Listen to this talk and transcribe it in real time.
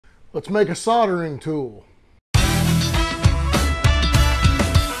Let's make a soldering tool.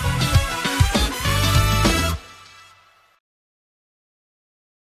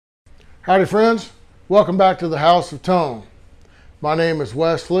 Howdy friends, welcome back to the House of Tone. My name is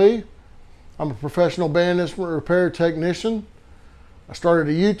Wes Lee. I'm a professional band instrument repair technician. I started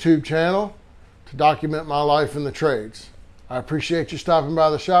a YouTube channel to document my life in the trades. I appreciate you stopping by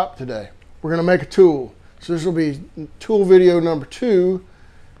the shop today. We're going to make a tool. So this will be tool video number 2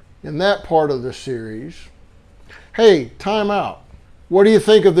 in that part of the series. Hey, time out. What do you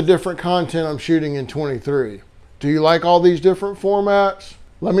think of the different content I'm shooting in 23? Do you like all these different formats?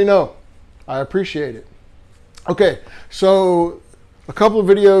 Let me know. I appreciate it. Okay, so a couple of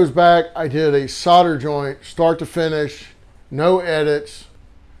videos back, I did a solder joint, start to finish, no edits,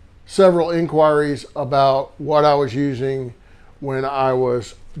 several inquiries about what I was using when I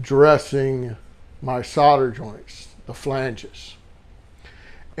was dressing my solder joints, the flanges.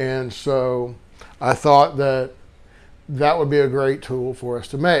 And so I thought that that would be a great tool for us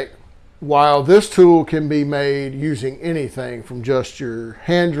to make. While this tool can be made using anything from just your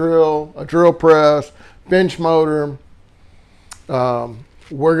hand drill, a drill press, bench motor,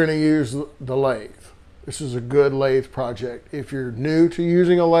 we're going to use the lathe. This is a good lathe project. If you're new to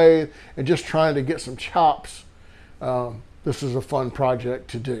using a lathe and just trying to get some chops, this is a fun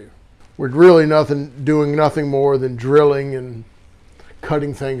project to do. We're really doing nothing more than drilling and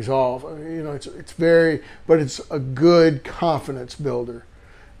cutting things off. You know, but it's a good confidence builder.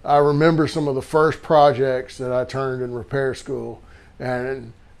 I remember some of the first projects that I turned in repair school,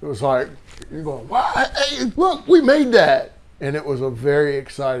 and it was like, you're going, wow, hey, look, we made that. And it was a very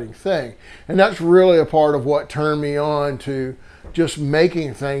exciting thing. And that's really a part of what turned me on to just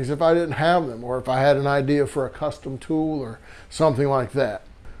making things if I didn't have them, or if I had an idea for a custom tool or something like that.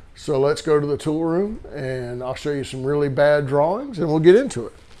 So let's go to the tool room and I'll show you some really bad drawings and we'll get into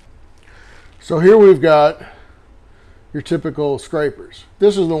it. So here we've got your typical scrapers.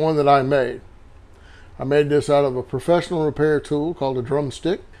 This is the one that I made. I made this out of a professional repair tool called a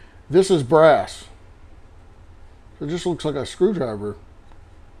drumstick. This is brass. So it just looks like a screwdriver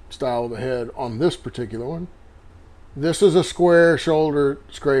style of a head on this particular one. This is a square shoulder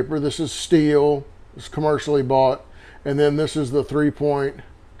scraper. This is steel. It's commercially bought. And then this is the 3-point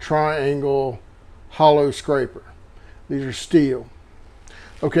triangle hollow scraper. These are steel.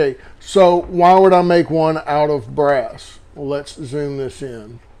 Okay, so why would I make one out of brass? Well, let's zoom this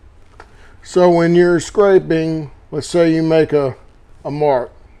in. So when you're scraping, let's say you make a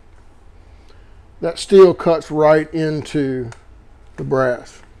mark. That steel cuts right into the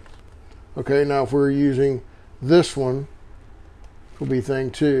brass. Okay, now if we're using this one, will be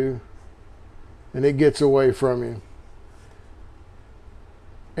thing 2, and it gets away from you.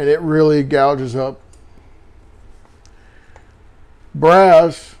 And it really gouges up.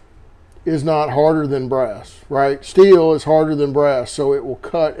 Brass is not harder than brass, right? Steel is harder than brass, so it will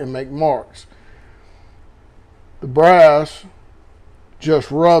cut and make marks. The brass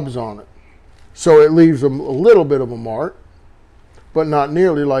just rubs on it. So it leaves a little bit of a mark, but not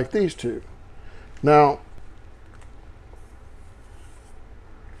nearly like these two. Now,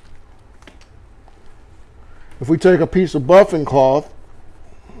 if we take a piece of buffing cloth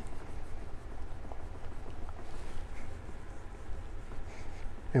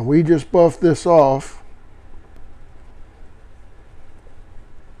and we just buff this off,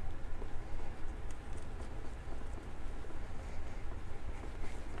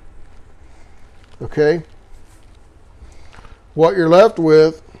 okay, what you're left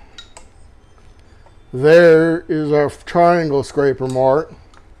with, there is our triangle scraper mark.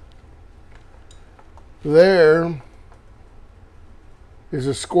 There is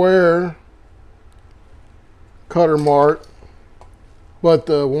a square cutter mark, but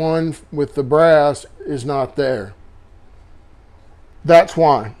the one with the brass is not there. That's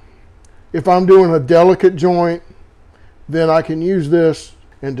why. If I'm doing a delicate joint, then I can use this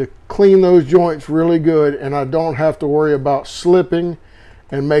and to clean those joints really good, and I don't have to worry about slipping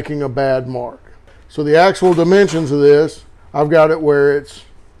and making a bad mark. So the actual dimensions of this, I've got it where it's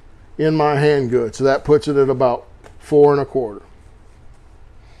in my hand good. So that puts it at about 4 1/4.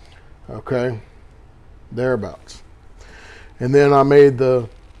 Okay, thereabouts. And then I made we'll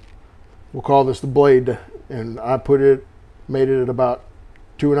call this the blade, and I made it at about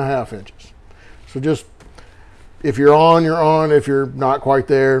 2.5 inches. So just, if you're on, you're on. If you're not quite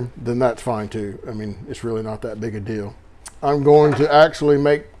there, then that's fine too. I mean, it's really not that big a deal. I'm going to actually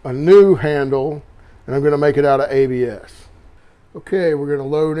make a new handle, and I'm going to make it out of ABS. Okay, we're going to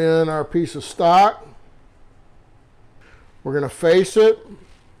load in our piece of stock. We're going to face it.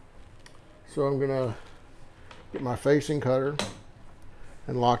 So I'm going to get my facing cutter,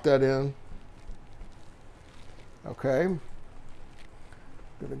 and lock that in. Okay.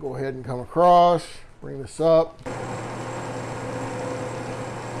 Gonna go ahead and come across, bring this up.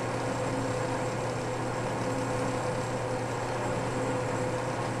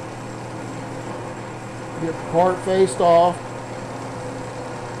 Get the part faced off.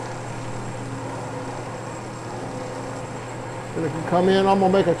 Then it can come in. I'm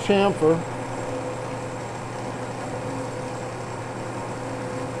gonna make a chamfer.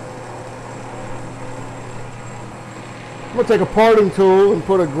 I'm gonna take a parting tool and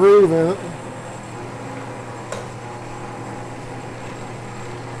put a groove in it.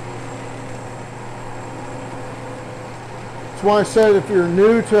 That's why I said if you're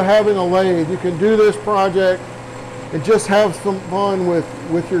new to having a lathe, you can do this project and just have some fun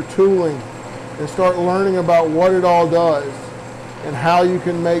with your tooling and start learning about what it all does and how you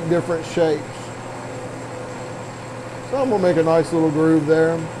can make different shapes. So I'm gonna make a nice little groove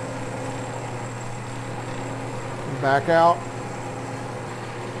there. Back out.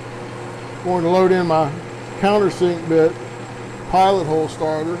 Going to load in my countersink bit, pilot hole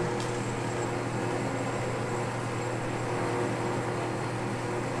starter.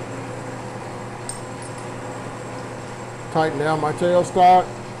 Tighten down my tailstock.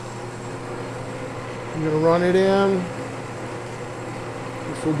 I'm going to run it in.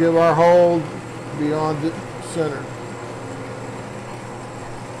 This will give our hold beyond the center.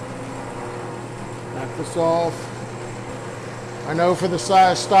 Back this off. I know for the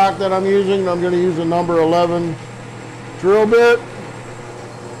size stock that I'm using, I'm going to use a number 11 drill bit.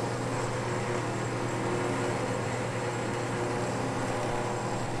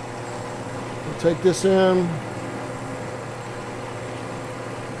 I'll take this in.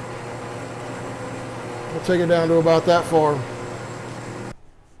 I'll take it down to about that far.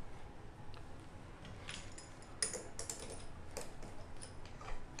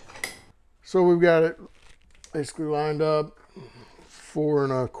 So we've got it basically lined up. 4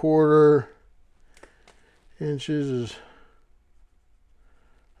 1/4 inches is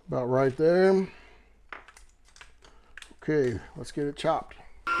about right there. Okay, let's get it chopped.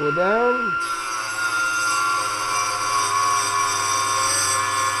 Pull it down.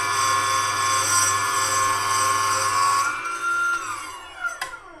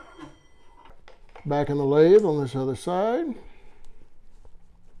 Back in the lathe on this other side.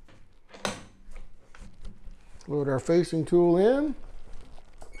 Load our facing tool in.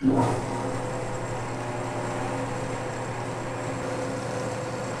 Come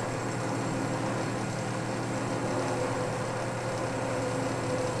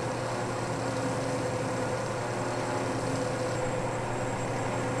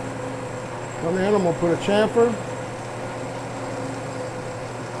in, I'm going to put a chamfer.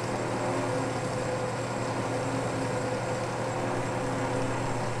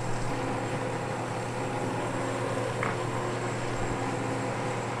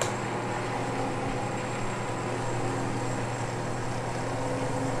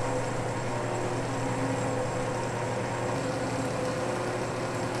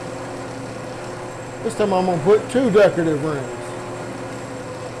 This time I'm going to put 2 decorative rings.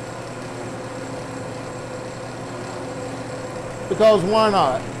 Because why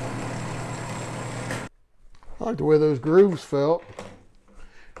not? I like the way those grooves felt.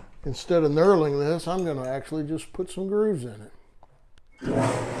 Instead of knurling this, I'm going to actually just put some grooves in it.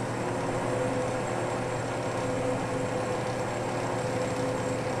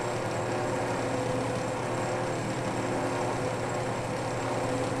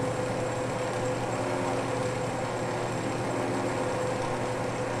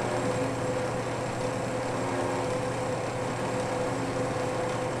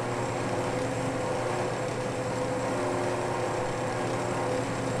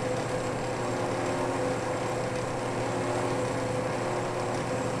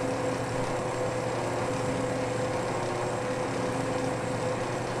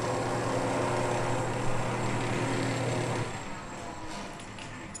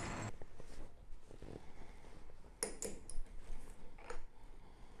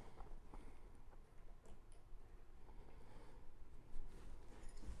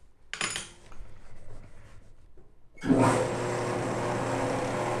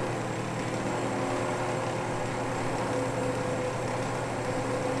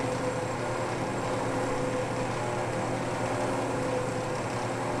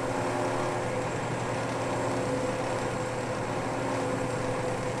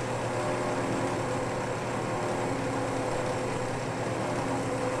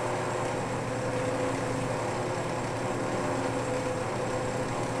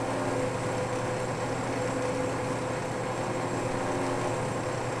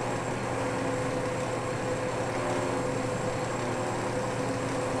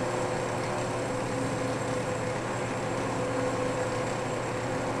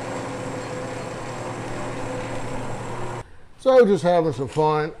 So just having some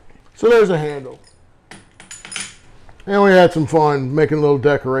fun. So there's a handle. And we had some fun making little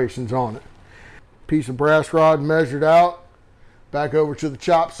decorations on it. Piece of brass rod measured out. Back over to the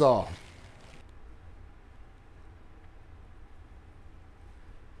chop saw.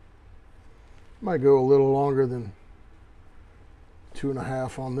 Might go a little longer than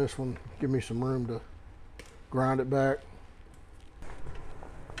 2.5 on this one. Give me some room to grind it back.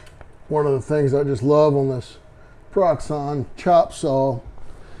 One of the things I just love on this Proxxon chop saw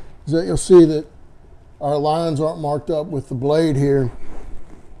is that you'll see that our lines aren't marked up with the blade here.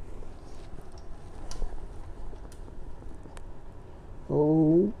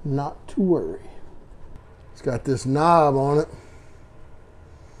 Oh, not to worry. It's got this knob on it.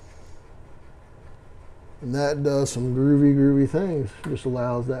 And that does some groovy things. Just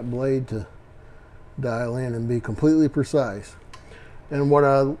allows that blade to dial in and be completely precise. And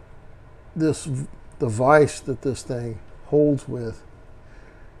the vise that this thing holds with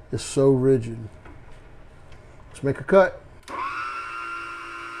is so rigid. Let's make a cut.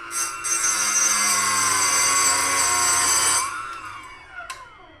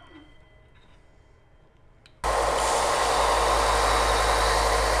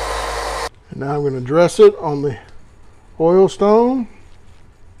 And now I'm going to dress it on the oil stone.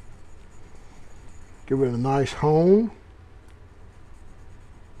 Give it a nice hone.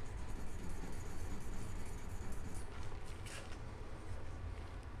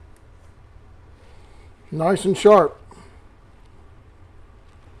 Nice and sharp.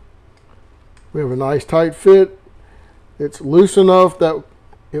 We have a nice tight fit. It's loose enough that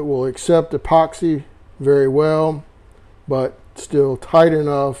it will accept epoxy very well, but still tight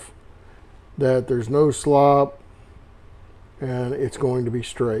enough that there's no slop and it's going to be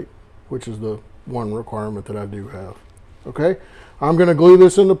straight, which is the one requirement that I do have. Okay, I'm going to glue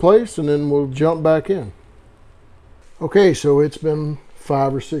this into place and then we'll jump back in. Okay, so it's been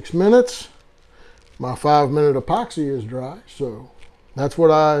 5 or 6 minutes. My 5-minute epoxy is dry, so that's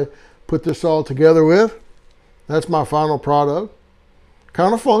what I put this all together with. That's my final product.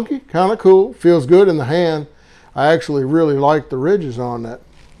 Kind of funky, kind of cool, feels good in the hand. I actually really like the ridges on that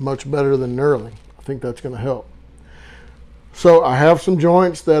much better than knurling. I think that's going to help. So I have some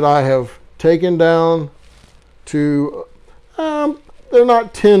joints that I have taken down to, they're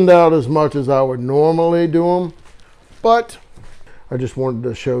not tinned out as much as I would normally do them, but I just wanted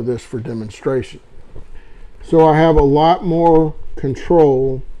to show this for demonstration. So I have a lot more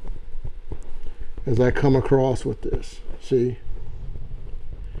control as I come across with this. See?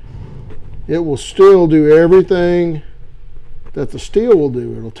 It will still do everything that the steel will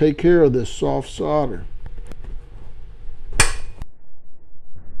do. It'll take care of this soft solder.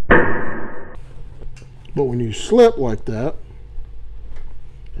 But when you slip like that,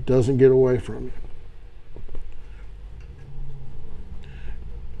 it doesn't get away from you.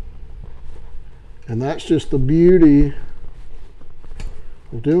 And that's just the beauty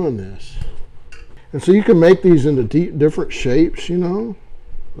of doing this. And so you can make these into different shapes, you know.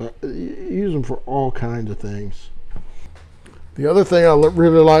 Use them for all kinds of things. The other thing I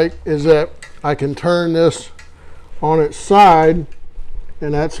really like is that I can turn this on its side,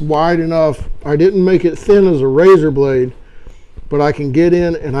 and that's wide enough. I didn't make it thin as a razor blade, but I can get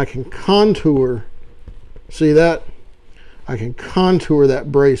in and I can contour. See that? I can contour that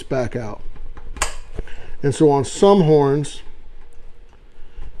brace back out. And so on some horns,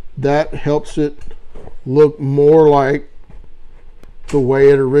 that helps it look more like the way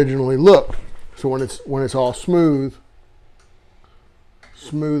it originally looked. So when it's all smooth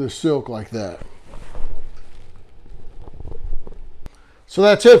as silk like that. So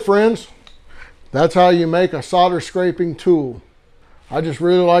that's it, friends. That's how you make a solder scraping tool. I just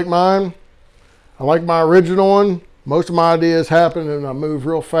really like mine. I like my original one. Most of my ideas happen and I move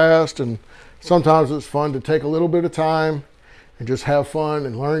real fast, and sometimes it's fun to take a little bit of time and just have fun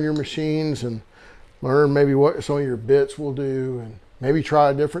and learn your machines and learn maybe what some of your bits will do and maybe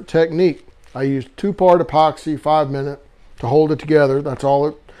try a different technique. I used 2-part epoxy, 5-minute, to hold it together. That's all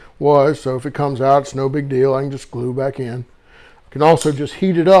it was. So if it comes out, it's no big deal. I can just glue back in. I can also just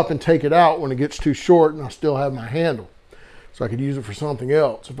heat it up and take it out when it gets too short and I still have my handle. So I could use it for something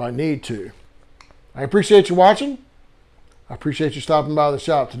else if I need to. I appreciate you watching. I appreciate you stopping by the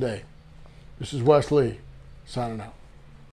shop today. This is Wes Lee, signing out.